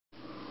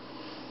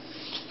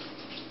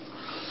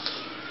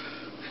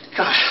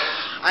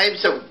I am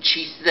so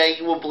cheesy today,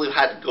 you won't believe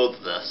how I had to go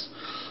through this.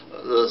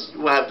 You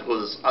won't have to go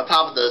through this. On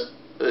top of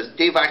this,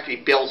 Dave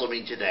actually bails on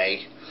me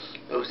today.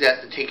 Because he has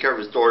to take care of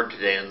his daughter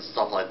today and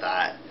stuff like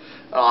that.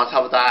 On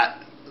top of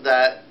that,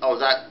 I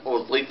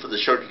was late for the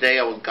show today.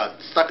 I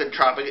got stuck in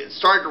traffic. It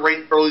started to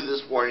rain early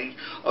this morning.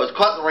 I was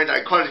caught in the rain.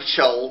 I caught a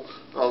chill.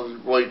 I was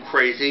really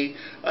crazy.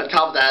 On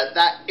top of that,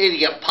 that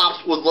idiot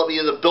Pops wouldn't let me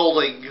in the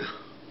building.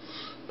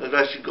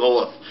 I should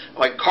go with.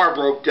 My car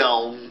broke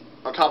down.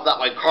 On top of that,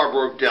 my car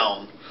broke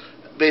down.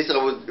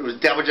 Basically, it was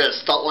damaged at a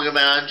stunt, like I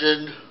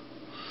imagined.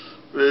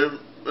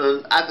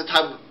 At the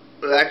time,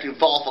 it actually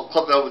fell off a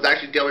cliff that was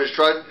actually damaged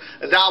front,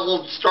 and now it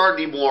won't start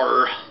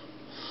anymore.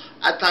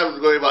 At the time, it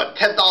was going about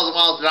 10,000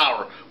 miles an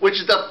hour,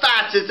 which is the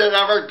fastest it's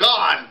ever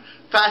gone.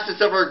 Fastest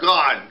ever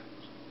gone.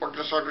 Or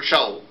to start the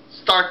show.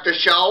 Start the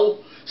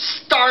show.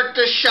 Start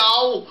the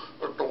show.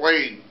 Or the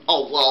rain.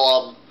 Oh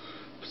well.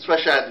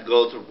 Especially I had to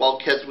go through.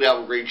 Well, kids, we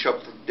have a great show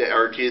for the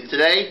RT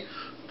today.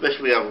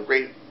 Especially we have a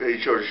great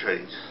show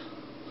today.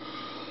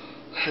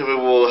 Anyway,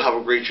 we'll have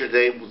a great show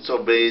today. It's so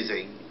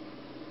amazing.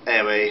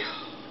 Anyway,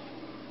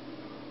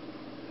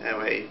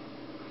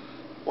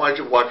 why don't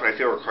you watch my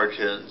favorite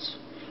cartoons?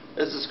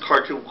 This is a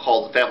cartoon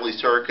called The Family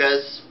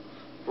Circus.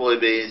 Really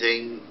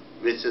amazing.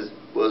 This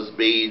was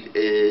made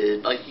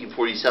in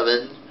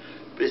 1947.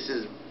 This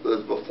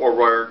was before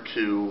runner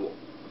to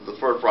the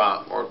first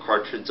round or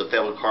cartoons of the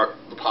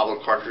popular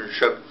cartoon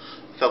strip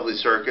Family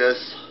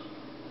Circus.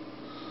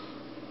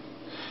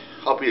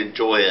 Hope you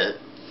enjoy it.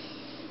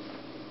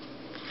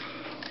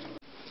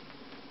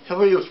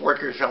 Henry was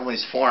working at his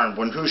family's farm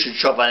when who should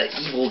show up at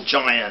an evil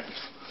giant.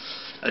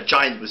 A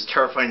giant who was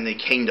terrifying the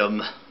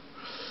kingdom.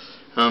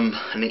 And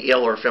he ate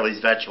all her family's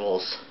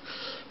vegetables.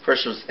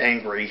 First she was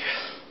angry.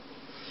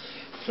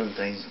 Some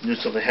things knew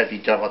something had to be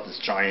done about this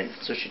giant.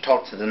 So she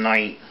talked to the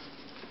knight.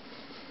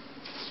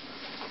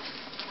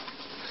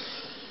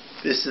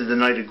 This is the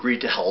knight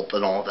agreed to help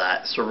and all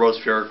that. Sir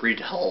Rosefair agreed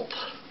to help.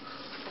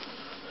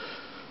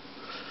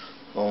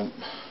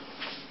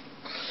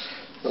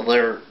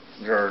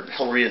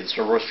 Hilary and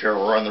Sir Rosefair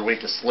were on their way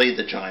to slay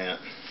the giant.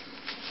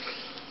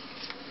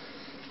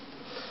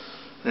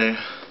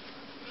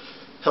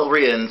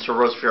 Hilary and Sir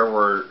Rosefair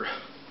were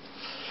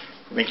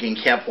making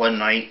camp one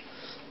night.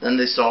 Then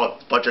they saw a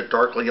bunch of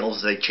darkling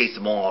elves and they chased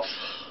them off.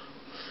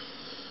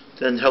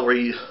 Then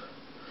Hilary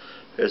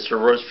and Sir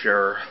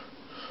Rosefair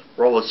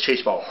were almost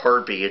chased by a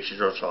harpy and she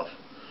drove off.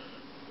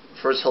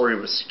 First Hilary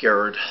was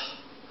scared.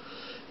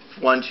 If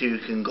you want to, you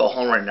can go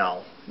home right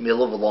now. You may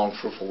live a long,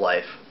 fruitful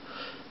life.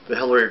 But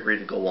Hilary agreed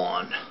to go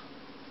on.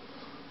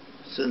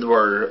 So they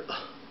were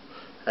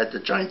at the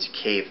giant's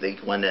cave. They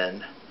went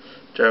in.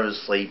 During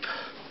his sleep,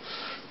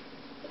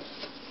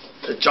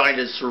 the giant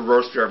and Sir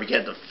Rosefair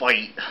began to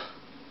fight.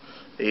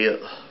 The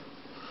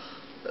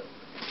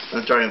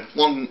giant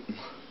flung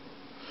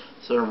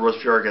Sir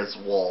Rosefair against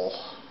the wall.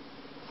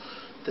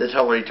 Then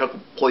Hilary took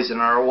a poison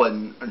arrow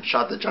and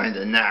shot the giant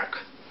in the neck.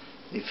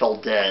 He fell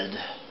dead.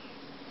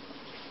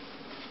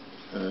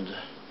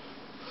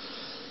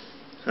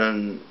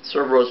 And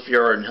Sir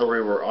Rosefair and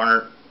Hilary were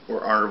honored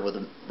with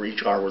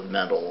each honored with a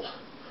medal.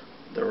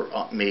 They were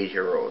made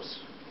heroes.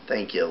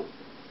 Thank you.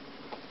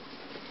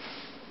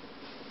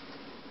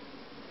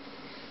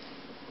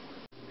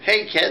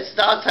 Hey kids,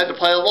 now it's time to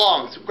play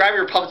along. So grab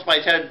your puppets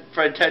by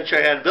friend Ted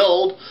Shanahan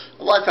Build,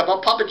 and let's have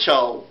a puppet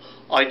show.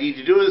 All you need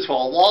to do is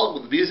follow along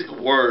with the music and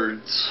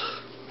words.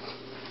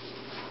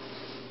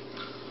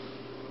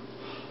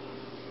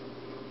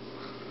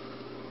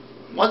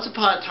 Once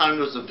upon a time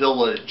there was a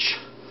village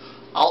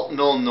out in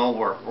the middle of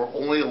nowhere where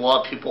only a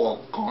lot of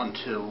people have gone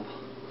to.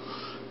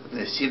 And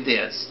they seemed they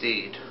had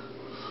stayed.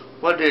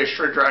 One day a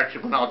stranger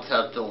actually went out to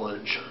that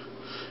village.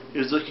 He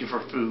was looking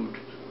for food.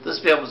 This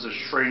man was a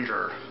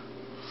stranger,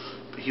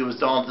 but he was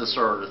down on this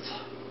earth.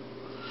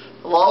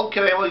 Hello,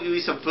 can anyone give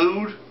me some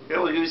food? Can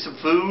anyone give me some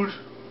food?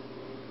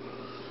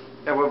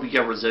 Everyone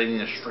began resenting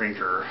the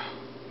stranger.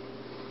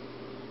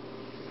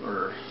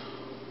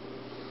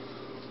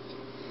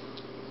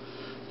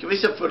 Give me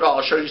some food,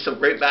 I'll show you some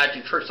great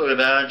magic tricks on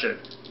magic.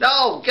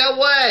 No, get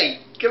away!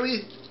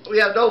 We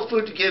have no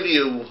food to give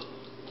you.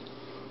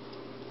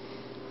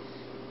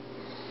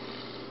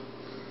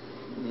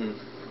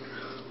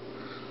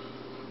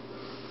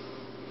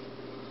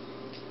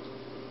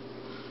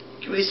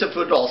 Give me some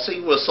food, I'll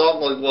sing you a song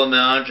like one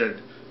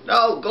imagined.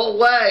 No, go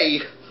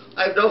away!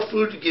 I have no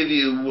food to give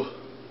you.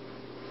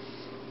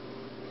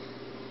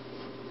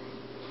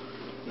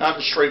 Now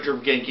the stranger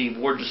began getting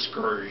more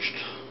discouraged.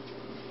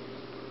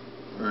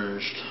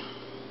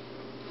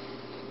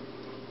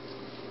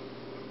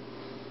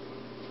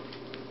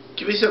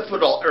 Give me some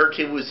food, I'll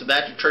entertain you with some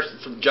magic tricks and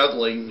some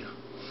juggling.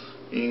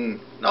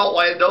 No,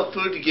 I have no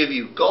food to give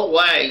you. Go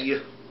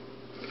away!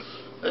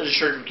 Then the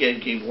stranger began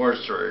getting more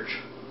discouraged.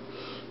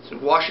 So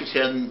he washed his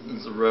hands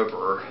in the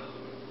river.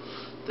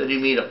 Then he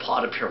made a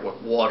pot appear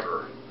with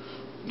water.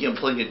 He began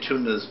playing a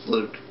tune to his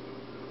flute.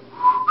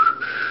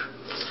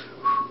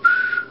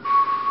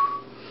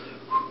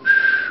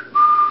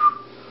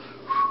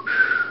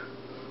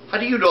 How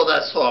do you know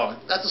that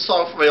song? That's a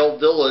song from my old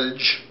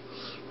village.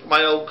 From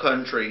my own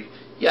country.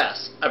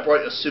 Yes, I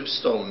brought a soup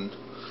stone.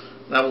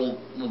 And I will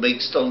make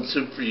stone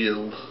soup for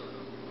you.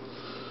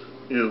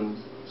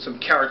 Some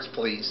carrots,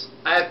 please.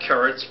 I have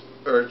carrots.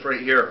 It's right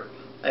here.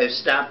 I have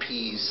snap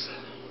peas.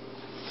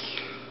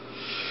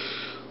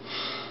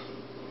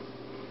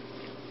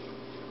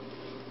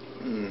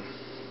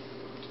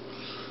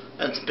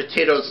 And some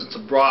potatoes and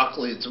some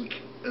broccoli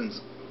and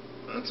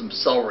some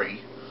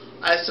celery.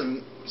 I have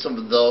some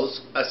of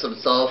those. I have some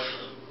stuff.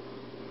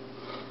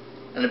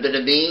 And a bit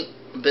of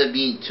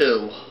meat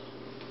too.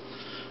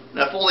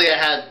 Now if only I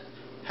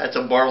had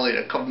some barley and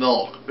a cup of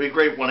milk. It would be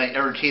great when I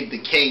entertained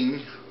the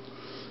king.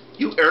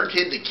 You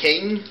entertained the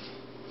king?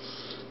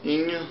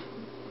 You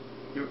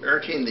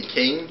entertained the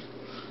king?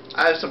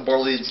 I have some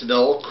barley and some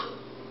milk.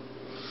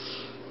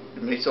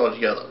 And mix it all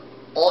together.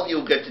 All of you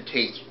will get to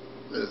taste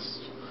this.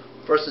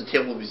 First the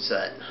table will be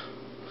set.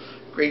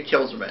 Great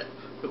tables are met.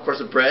 Of course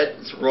the bread,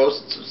 and some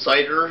roast, and some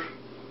cider.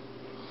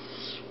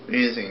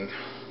 Amazing.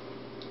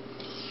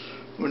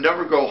 We'll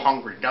never go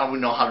hungry. Now we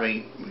know how to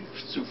make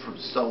soup from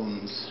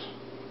stones.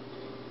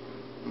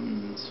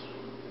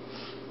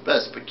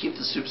 Best, but keep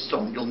the soup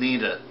stone. You'll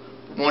need it.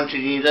 But once you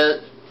need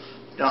it,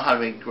 you know how to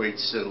make great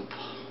soup.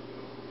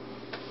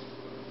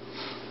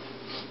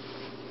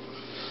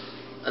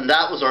 And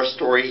that was our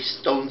story,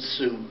 Stone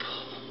Soup.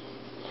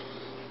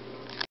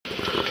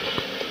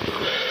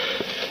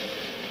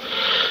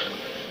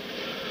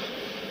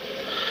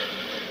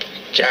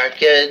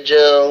 Jack and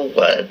Jill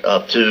went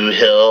up to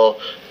hill,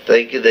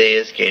 thinking they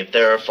escaped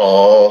their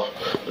fall.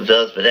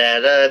 Those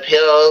banana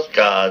peels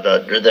got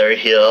under their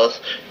heels,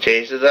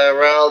 chasing them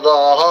around the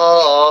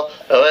hall.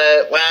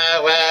 Went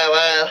wah wah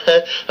wah,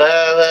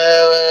 wah wah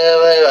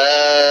wah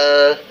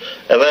wah.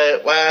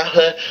 Went wah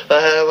wah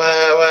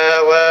wah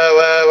wah wah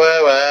wah wah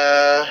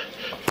wah.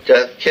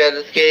 Just can't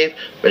escape.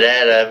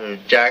 Banana,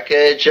 Jack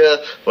and Jill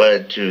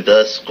went to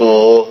the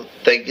school,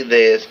 thinking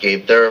they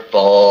escaped their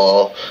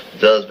fall.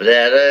 Those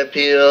banana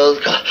peels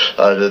got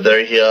under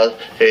their heels,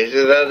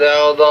 chasing them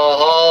down the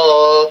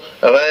hall.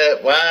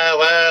 Went wah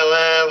wah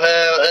wah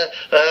wah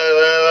wah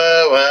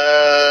wah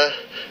wah.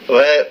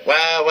 Went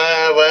wah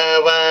wah wah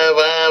wah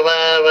wah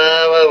wah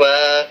wah wah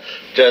wah.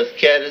 Just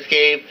can't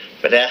escape.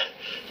 Banana,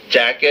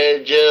 Jack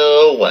and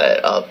Jill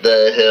went up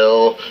the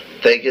hill,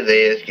 thinking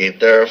they escaped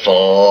their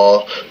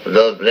fall.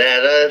 Those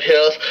banana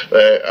peels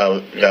went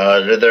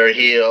under their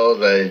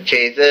heels and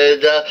chasing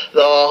down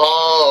the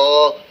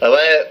hall. I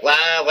went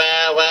wah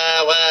wah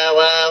wah wah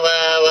wah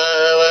wah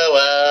wah wah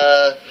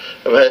wah.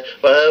 I went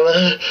wah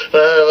wah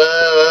wah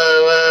wah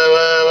wah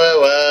wah wah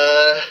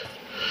wah.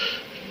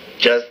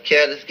 Just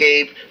can't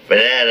escape.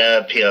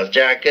 Banana peels,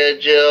 Jack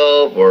and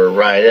Jill were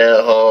right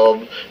at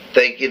home,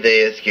 thinking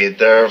they escaped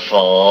their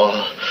fall.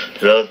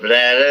 Those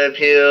banana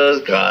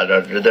peels got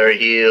under their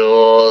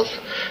heels,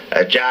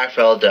 and Jack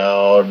fell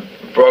down,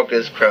 broke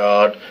his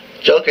crown.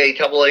 Jill came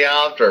tumbling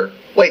after.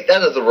 Wait, that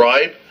doesn't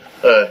rhyme.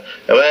 I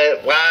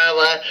went wah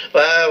wah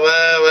wah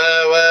wah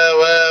wah wah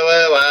wah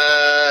wah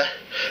wah.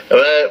 I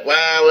went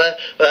wah wah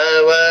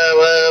wah wah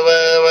wah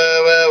wah wah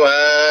wah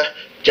wah.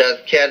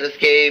 Just can't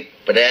escape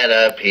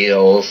banana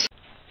peels.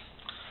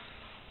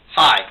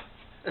 Hi,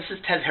 this is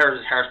Ted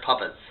Harris' Harris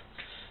Puppets.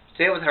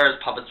 Today with Harris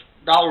Puppets,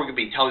 now we're going to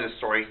be telling a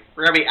story.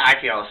 We're going to be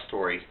acting out a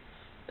story.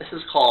 This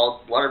is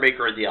called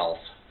Lettermaker and the Elf.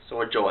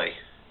 So enjoy.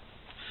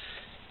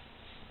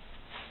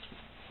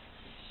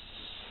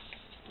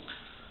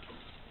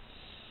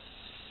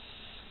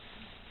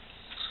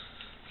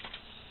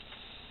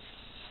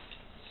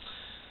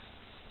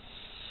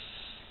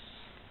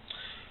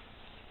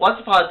 Once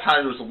upon a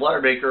time, there was a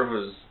lettermaker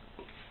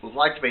who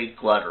liked to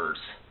make letters.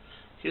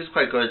 He was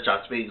quite good at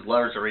jobs, making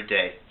letters every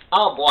day.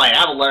 Oh boy,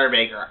 I'm a letter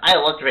maker. I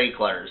love to make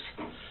letters.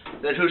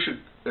 Then who should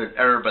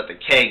enter but the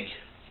king?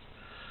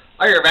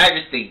 Oh, your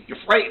majesty, you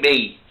frighten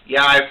me.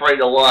 Yeah, I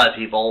frighten a lot of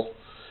people.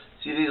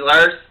 See these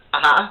letters?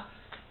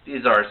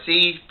 These are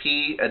C,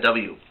 P, and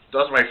W.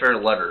 Those are my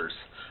favorite letters.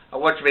 I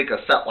want to make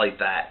a set like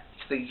that.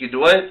 Think you can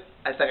do it?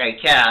 I think I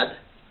can.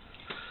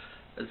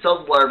 And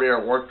some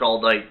lettermaker worked all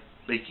night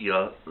making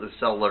the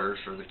cell letters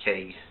for the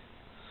king.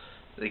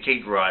 The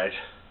king cried,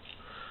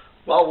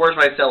 well, where's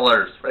my cell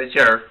letters? Right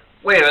here.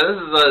 Wait a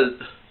minute,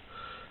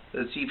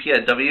 this is a C, P,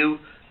 and W.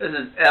 This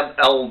is M,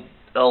 L,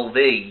 L,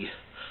 V.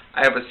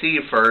 I have a C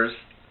first,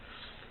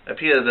 a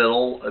P in the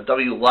middle, a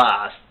W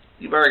last.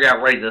 You better get it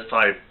right this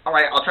time.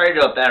 Alright, I'll try to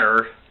do it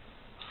better.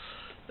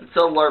 And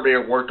some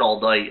lettermaker worked all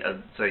night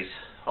and says,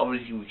 how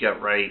many can we get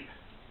right?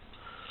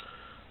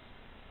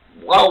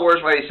 Well,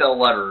 where's my cell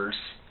letters?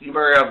 You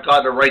better have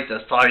gotten it right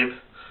this time.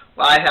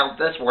 Well, I have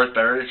this works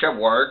better. It should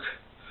work.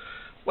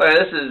 Well,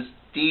 this is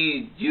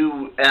D,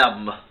 U,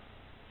 M.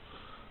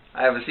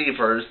 I have a C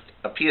first,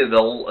 a P in the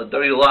middle, a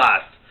W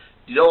last.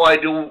 You know what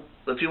I do?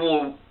 The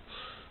people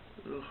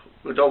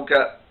who don't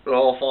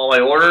follow my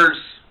orders,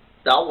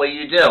 that's what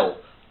you do.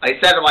 I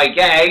said to my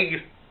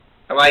gang,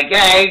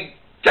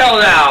 tell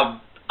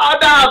them, I'm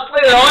not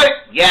Leroy.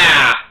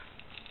 Yeah.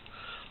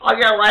 I'll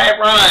get right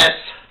for this.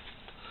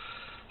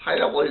 I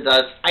don't believe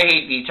this. I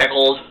hate being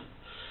tickled.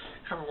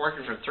 I've been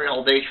working for 3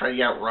 whole days trying to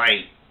get it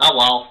right. Oh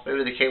well,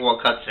 maybe the king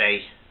won't cut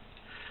today.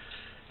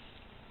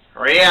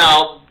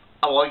 Real,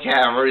 I won't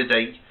have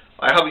everything.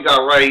 I hope you got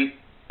it right.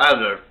 I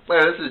don't know.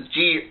 Wait, this is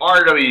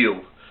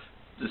GRW.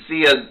 The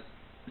C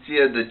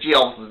and the G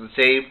also look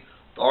the same.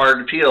 The R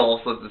and the P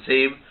also look the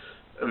same.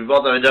 And we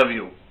both have a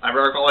W. I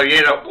better call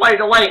you know. Wait,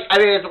 I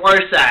mean it's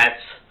worse that.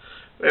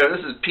 Wait, this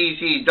is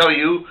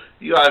PCW.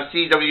 You have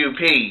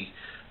CWP.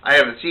 I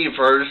have a C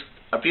first,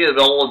 a P in the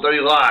middle, and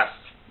W last.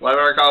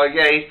 Whatever I call it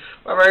gay.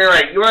 Whatever you're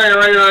right. You're right on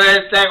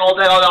this thing all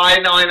day. I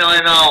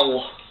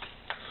know.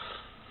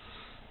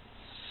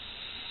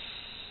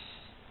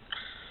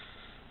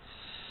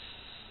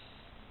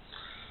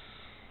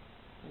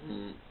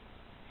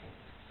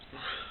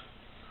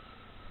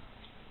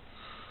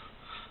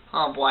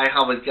 Oh boy,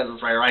 how would get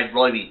this right? I'd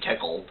really be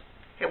tickled.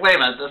 Hey, wait a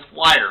minute, this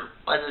flyer.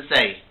 What does it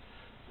say?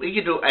 We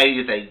can do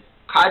anything.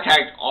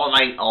 Contact All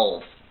Night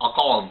Elves. I'll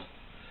call them.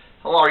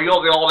 Hello, are you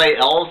the All Night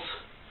Elves?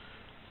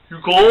 You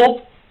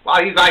cool? Wow,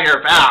 you got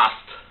here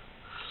fast.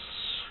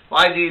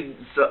 Well, I need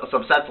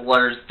some sets of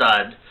letters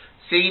done.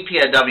 C, P,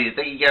 and W.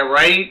 Think you get it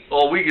right?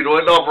 Oh, we can do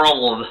it, no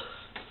problem.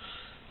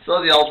 Some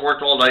of the elves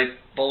worked all night,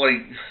 but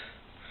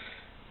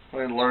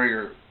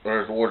learning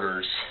their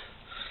orders.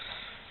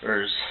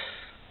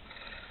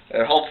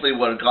 And hopefully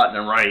would have gotten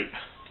them right.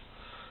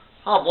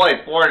 Oh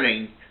boy,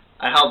 morning.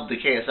 I hope the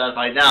king is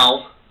satisfied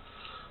now.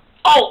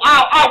 Oh,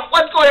 ow,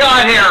 what's going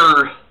on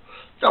here?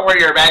 Don't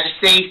worry, your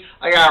majesty.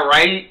 I got it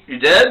right. You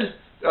did?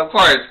 Of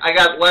course, I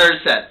got letter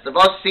sets. They're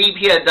both C,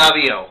 P, and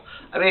W.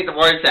 I made the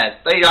word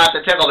sets. Then you don't have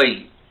to tickle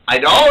me. I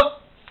don't?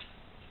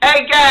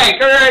 Hey, gang,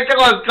 come here and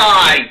tickle this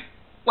guy.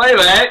 Wait a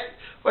minute.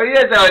 What are you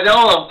doing?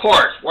 No, of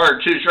course.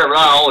 We're too sure, but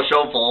not all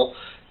show full.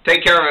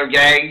 Take care of him,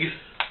 gang.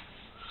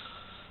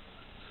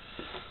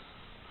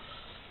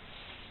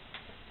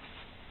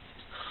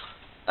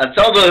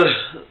 Until the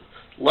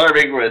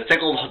learning was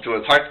tickled to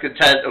his heart's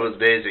content, it was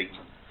amazing.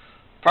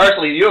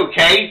 Personally, you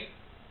okay?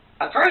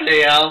 Of course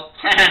I am.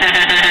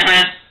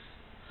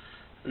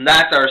 And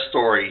that's our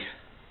story.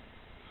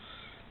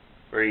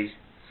 3.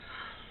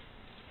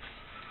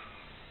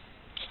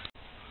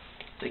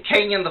 The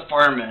King and the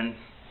Fireman,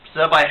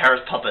 presented by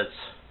Harris Puppets.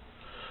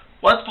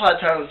 Once upon a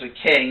time there was a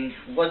king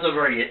who was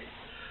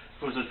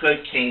a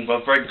good king,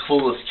 but a very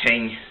clueless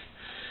king.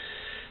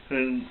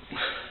 And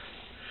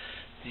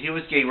he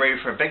was getting ready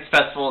for a big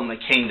festival in the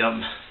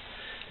kingdom.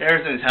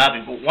 Everything was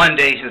happy, but one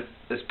day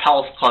his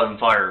palace caught on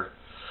fire.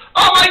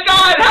 Oh my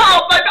God!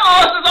 Help! My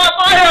palace is on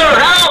fire!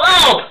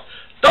 Help!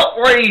 Don't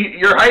worry,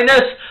 Your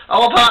Highness.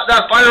 I'll put out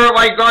that fire with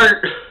my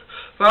fire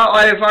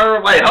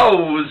with my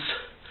hose.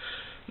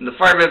 And the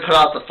fireman put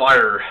out the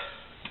fire.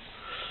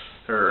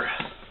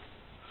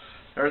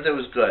 Everything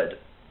was good,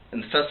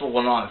 and the festival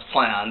went on as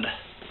planned.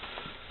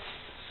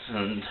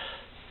 And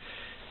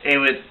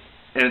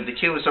the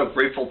king was so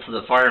grateful to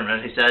the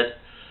firemen, he said,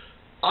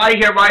 I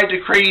hereby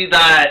decree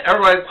that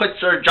everyone quits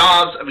their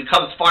jobs and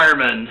becomes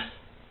firemen.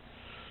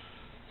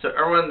 So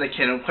everyone in the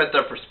kingdom quit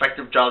their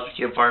respective jobs and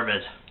became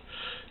firemen.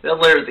 Then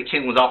later the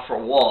king was out for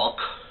a walk.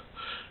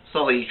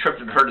 Suddenly he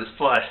tripped and hurt his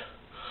foot.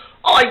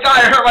 Oh my God,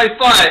 I hurt my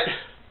foot!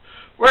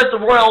 Where's the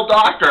royal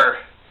doctor?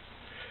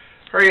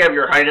 Hurry up,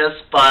 Your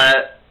Highness,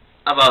 but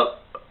I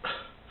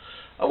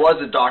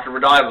was a doctor,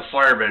 but now I'm a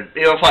fireman.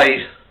 Even if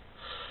I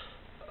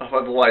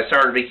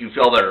started to make you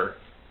feel better.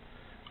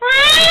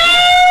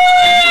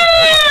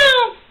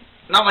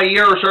 Now my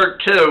ears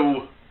hurt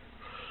too.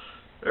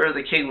 There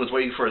the king was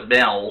waiting for his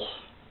mail.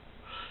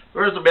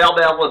 Where's the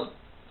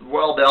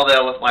royal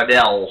mailman with my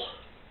mail?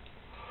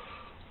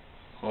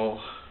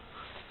 Oh.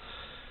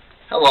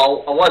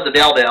 Hello, I was a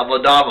mailman,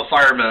 but now I'm a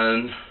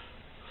fireman.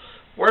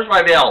 Where's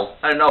my mail?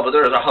 I don't know, but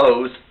there's a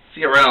hose.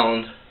 See you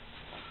around.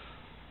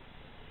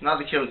 Now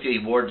the king was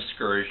getting more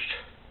discouraged.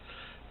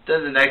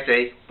 Then the next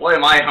day, boy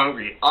am I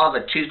hungry. I'll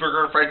have a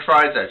cheeseburger, french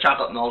fries, and a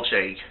chocolate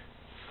milkshake.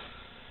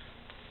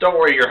 Don't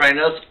worry, Your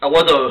Highness. I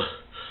was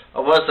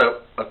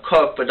a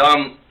cook, but now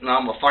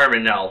I'm a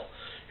fireman now.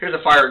 Here's a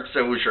fire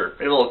extinguisher.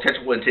 Maybe a little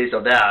ketchup wouldn't taste so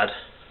bad.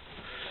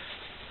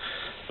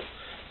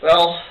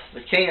 Well,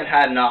 the king had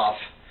had enough.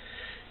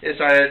 He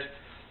decided,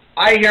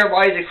 I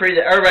hereby decree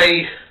that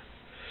everybody,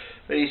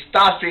 when he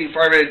stops being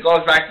fireman,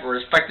 goes back to their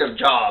respective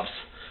jobs.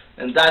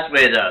 And that's what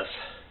it is.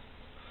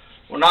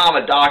 Well, now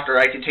I'm a doctor.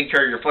 I can take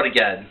care of your foot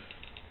again.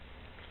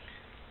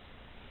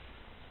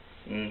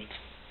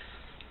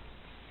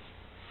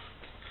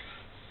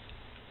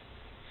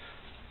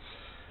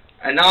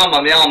 And now I'm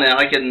a mailman.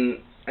 I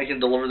can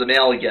deliver the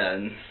mail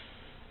again.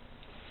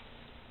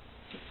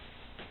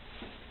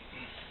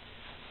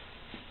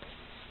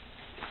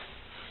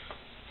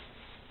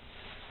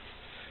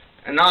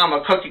 And now I'm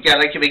a cook again.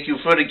 I can make you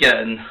food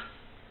again.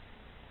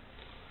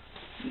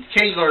 The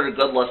king learned a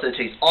good lesson. It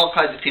takes all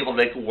kinds of people to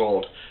make a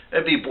world.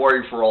 It'd be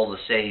boring for all the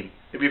same.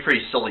 It'd be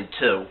pretty silly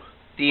too.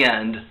 The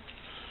end.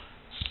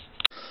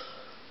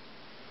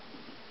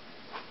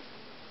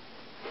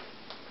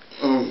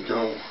 Oh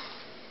no.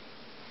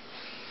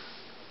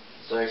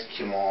 The ice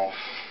came off.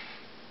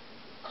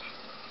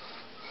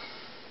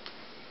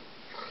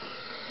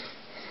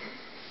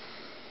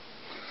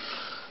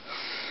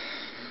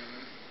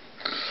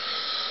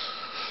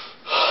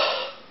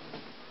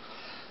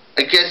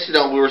 I guess,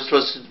 we were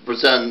supposed to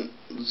present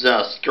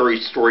a scary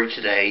story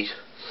today.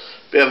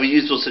 We have a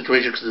usual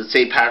situation because it's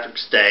St.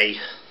 Patrick's Day.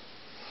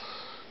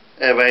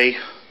 Anyway,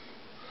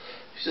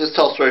 just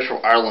tell stories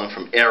from Ireland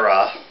from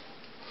Era.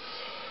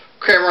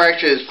 Kramer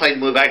actually is planning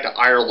to move back to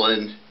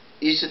Ireland.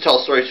 He used to tell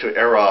stories from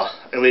Era,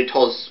 and when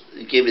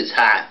he gave his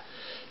hat,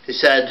 he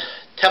said,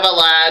 "Tell my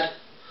lad,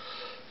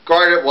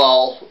 guard it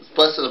well, it's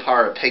blessed in the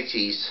power of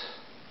pixies."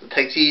 The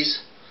pixies?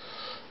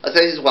 I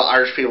think this is what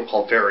Irish people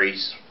call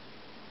fairies.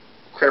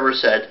 Kramer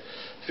said,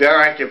 "If you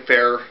ever act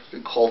fair,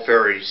 then call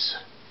fairies."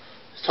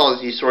 He's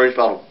telling these stories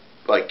about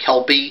like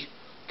Kelpie,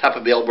 type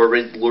of male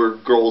mermaid that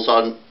lured girls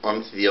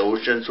onto the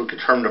ocean, so we could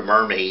turn them to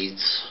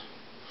mermaids.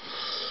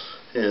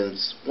 And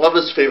one of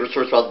his favorite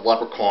stories about the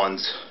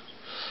leprechauns.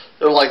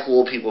 They're like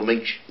little people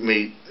they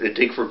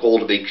dig for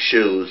gold to make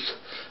shoes,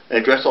 and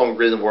they dress all in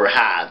green and wear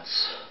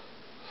hats.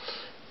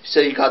 He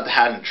said you got the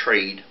hat in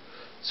trade.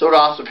 So to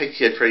offer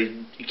pixie a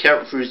trade, you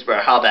can't refuse no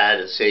matter how bad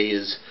it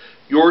is.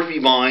 Yours be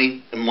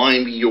mine, and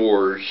mine be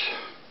yours.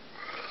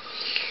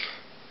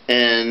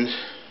 And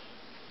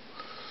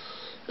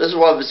this is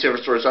one of his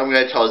favorite stories, so I'm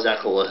going to tell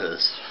exactly what it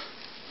is.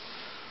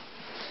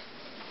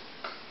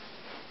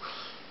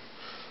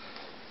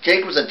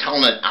 Jake was a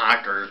talented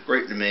actor,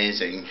 great and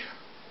amazing.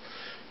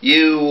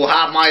 "You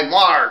have my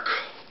mark."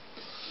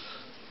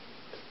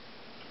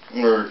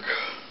 Work.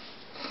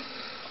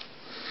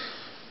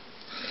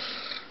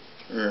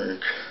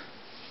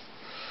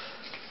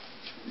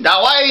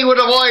 "Now why would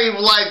a boy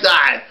like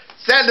that?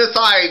 Stand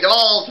aside, the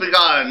ball's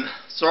begun."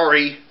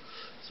 "Sorry."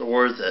 "So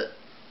worth it."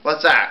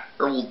 "What's that?"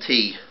 "Herbal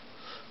tea."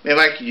 "Maybe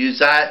I could use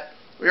that."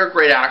 "Well, you're a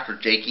great actor,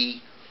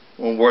 Jakey."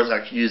 "Well, worth I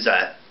could use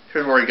that."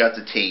 "Here's where you got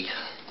the tea."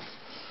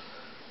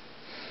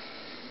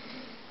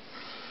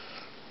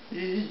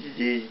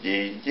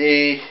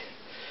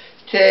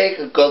 "Take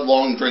a good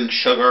long drink,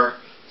 sugar,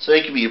 so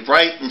you can be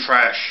bright and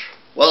fresh."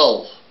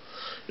 "Well,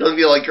 you don't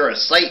feel like you're a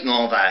sight and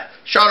all that."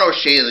 "Sean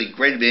O'Shaley,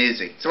 great,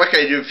 amazing. So what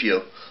can I do for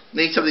you?"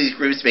 "Need some of these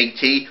groups to make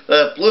tea."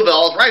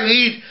 "Bluebells, right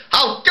weed."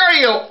 "How dare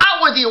you!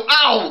 Out with you!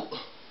 Out!"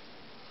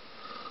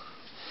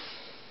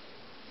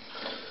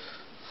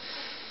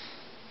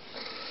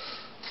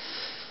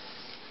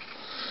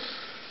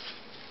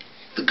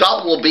 "The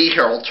goblin will be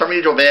here. I'll turn me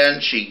into a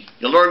banshee.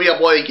 You'll never be a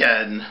boy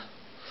again."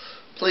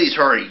 "Please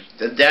hurry.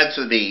 Then dance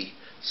with me.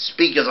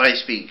 Speak as I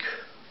speak."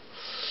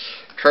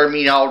 "Turn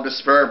me now to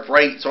spirit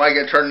bright, so I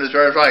can turn to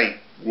spirit right."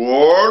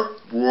 "What?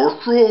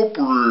 What's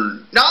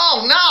happening?" No,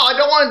 I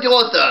don't want to deal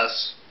with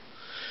this."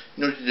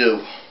 "You know what to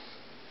do."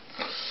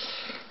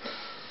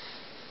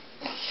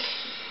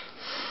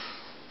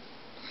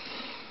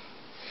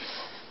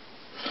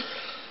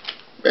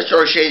 "Mr.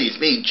 O'Shady, it's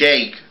me,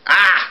 Jake."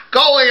 "Ah,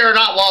 go away, you're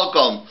not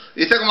welcome.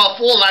 You think I'm a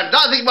fool, and I'm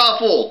nothing but a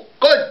fool.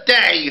 Good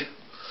day."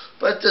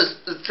 "But this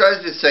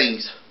tries these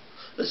things.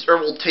 This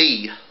herbal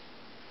tea.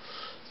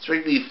 It's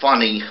making me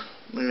funny.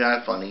 Maybe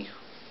not funny.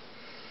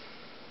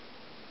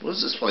 What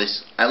is this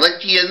place? "I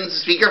let you in the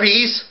speaker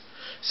piece.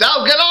 So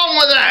get on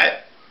with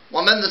it."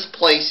 "Well, I'm in this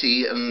place,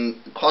 see,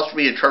 and it costs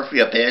me to turn for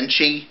me a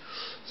banshee."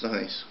 So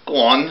nice. "Go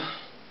on."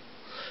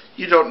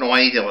 "You don't know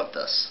anything about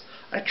this.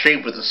 I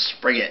trade with a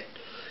Sprigget.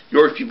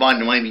 Yours be mine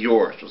and mine be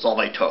yours was all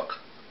I took.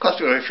 Cost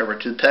me my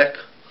favorite toothpick.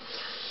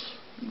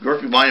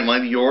 Yours be mine and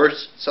mine be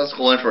yours. Sounds like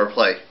a line for a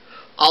play.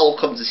 I'll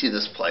come to see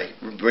this play.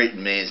 Great and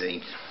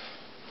amazing."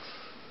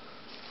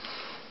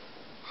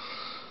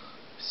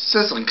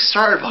 Sizzling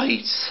star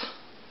bites.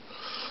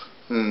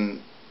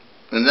 And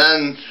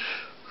then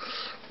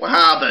what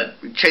happened?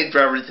 We changed for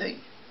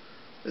everything.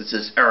 This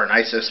is Aaron.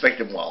 I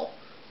suspect him well.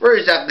 Where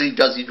exactly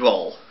does he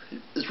dwell?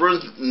 His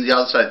room's in the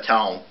outside of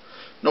town.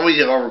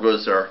 Nobody ever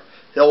goes there.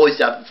 He always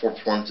have before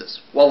performances.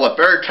 Well, what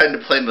better time to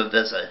play him a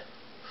visit?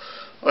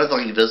 I was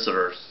looking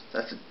visitors.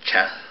 That's a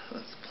chat.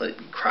 That's a play to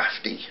be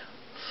crafty.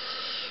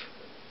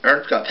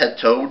 Aaron's got a pet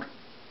toad.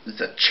 It's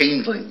a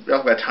changeling. We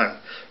haven't got time.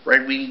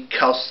 Ragweed,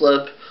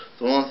 cowslip,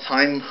 the one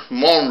time,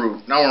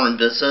 Monroot. Now we're in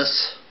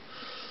business.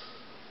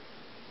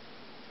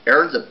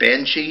 Aaron's a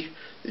banshee.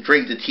 They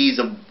drink the teas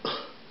of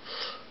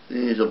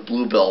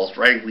bluebells,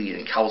 ragweed,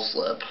 and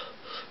cowslip.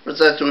 What's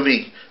that to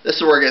me? This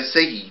is where it gets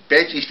sticky.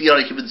 Banshees feed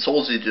on human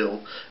souls they do.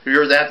 If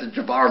you're that to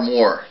devour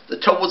more. The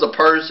toad was a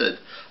person.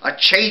 A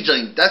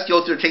changeling. That's the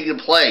oath they're taking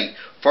to play.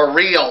 For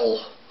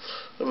real.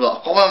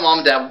 Call my mom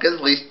and dad. Get this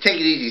place. Take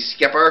it easy,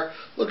 Skipper.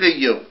 Look at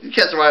you. You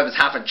can't survive as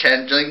half a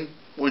changeling.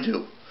 What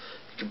do?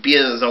 He can be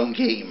in his own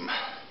game.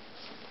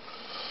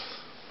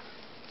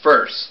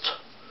 First.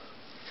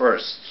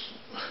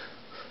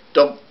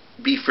 Don't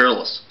be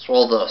fearless.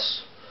 Swallow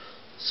this.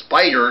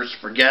 Spiders,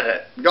 forget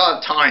it. We don't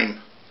have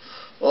time.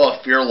 Oh,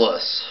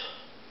 fearless.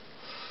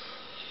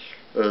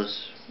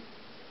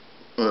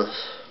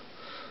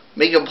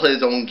 Make him play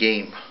his own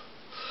game.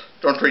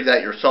 Don't drink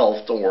that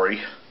yourself, don't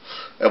worry.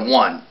 And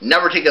 1.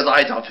 Never take his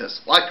eyes off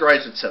his. Lock your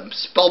eyes at him.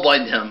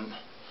 Spellbind him.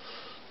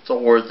 It's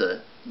all worth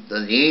it.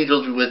 Then the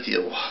angels be with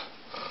you.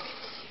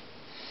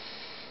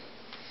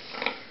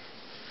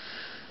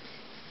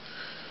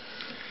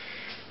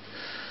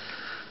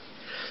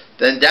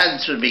 Then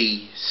dance with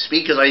me.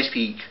 Speak as I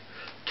speak.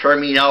 Turn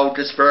me now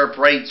to spirit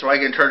bright so I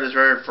can turn to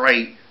spirit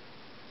bright.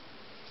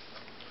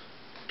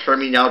 Turn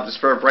me now to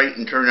spirit bright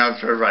and turn out to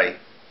spirit right.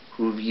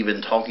 Who have you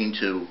been talking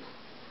to?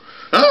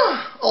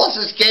 Ah! I lost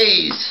his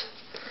gaze!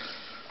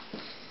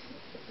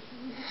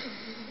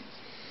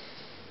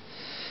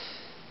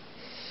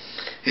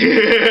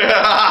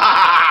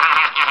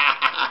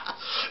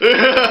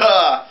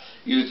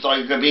 You thought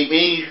you could beat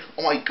me?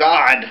 Oh my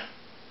god!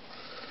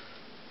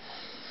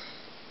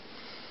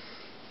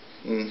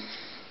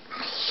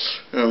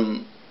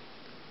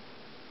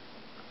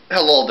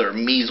 Hello there,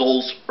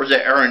 measles. Or is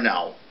it Aaron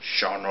now?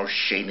 Sean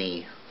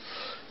O'Shaney.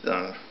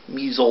 The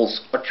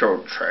measles are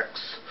your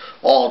tricks.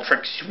 All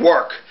tricks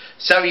work.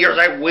 7 years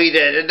I've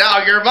waited, and now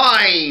you're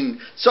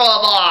mine! So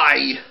have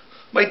I!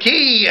 My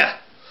tea!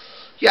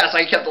 Yes,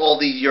 I kept all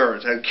these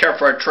years. I care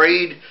for a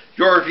trade.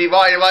 Yours be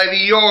mine, and mine be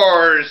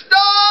yours.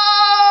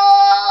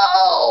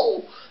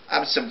 No!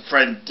 Absent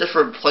friend,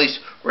 different place.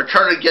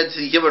 Return again to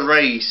the human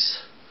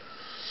race.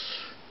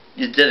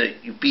 You did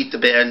it. You beat the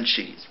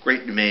Banshees.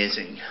 Great and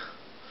amazing.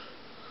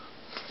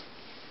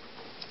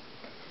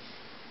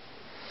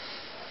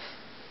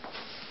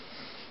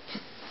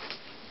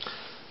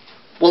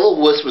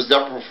 Will-O-Wisp was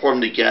never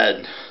performed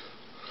again.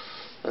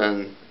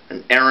 And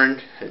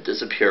Aaron had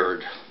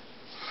disappeared.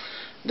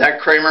 That,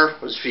 Kramer,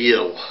 was for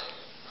you.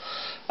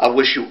 I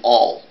wish you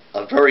all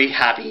a very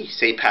happy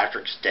St.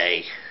 Patrick's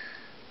Day.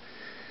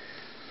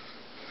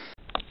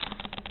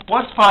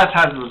 Once upon a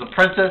time there was a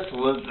princess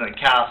who lived in a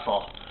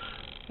castle.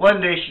 One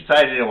day she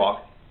decided to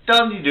walk.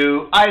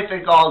 Dum-de-doo, I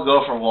think I'll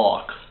go for a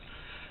walk.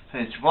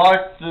 And she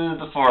walked through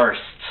the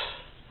forest.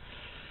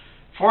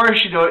 Before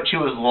she knew it, she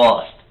was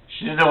lost.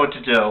 She didn't know what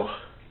to do.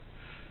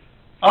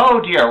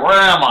 Oh dear, where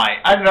am I?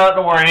 I do not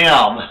know where I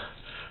am.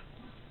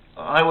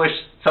 I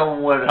wish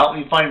someone would help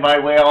me find my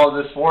way out of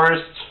this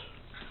forest.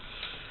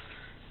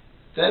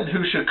 Then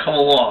who should come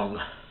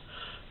along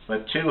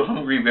but two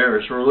hungry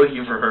bears who were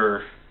looking for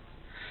her.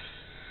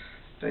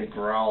 They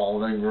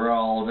growled and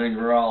growled and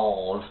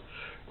growled.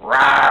 Rawr,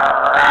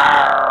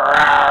 rawr, rawr,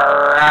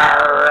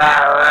 rawr,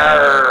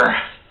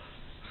 rawr.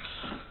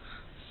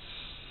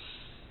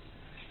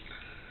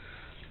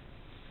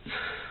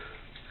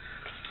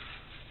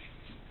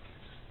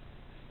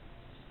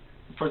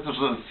 The princess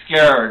was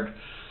scared.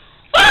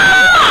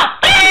 Ah!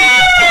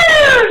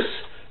 Bears!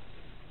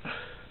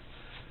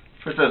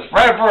 Princess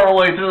ran far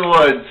away through the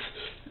woods.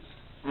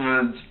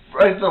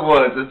 Right through the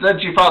woods, and then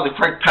she found the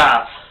correct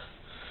path.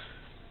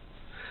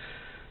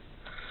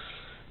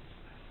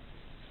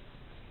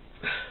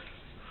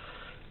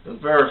 The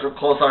bears were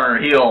close on her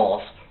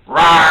heels.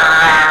 Rawr!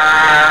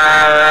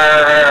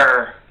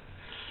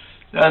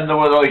 Then there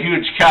was a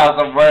huge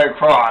chasm right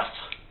across.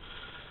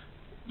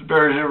 The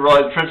bears didn't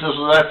realize the princess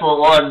was an excellent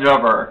lawn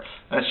jumper,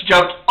 and she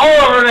jumped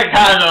all over the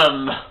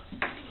chasm.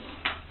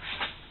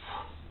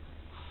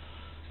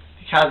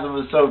 The chasm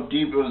was so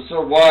deep, it was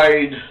so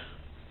wide,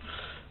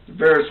 the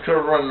bears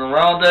couldn't run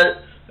around it,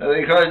 and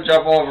they couldn't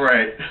jump over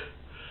it.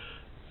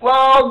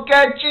 We'll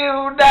get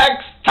you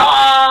next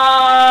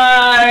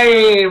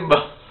time!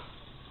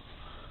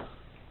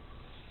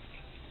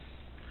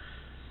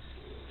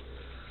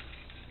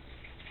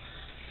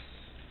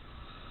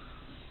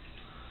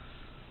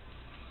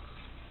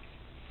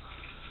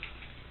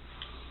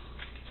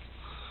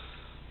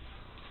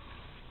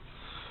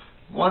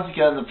 Once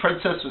again, the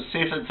princess was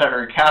safe inside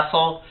her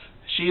castle.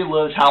 She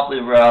lived happily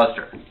ever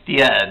after.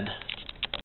 The end.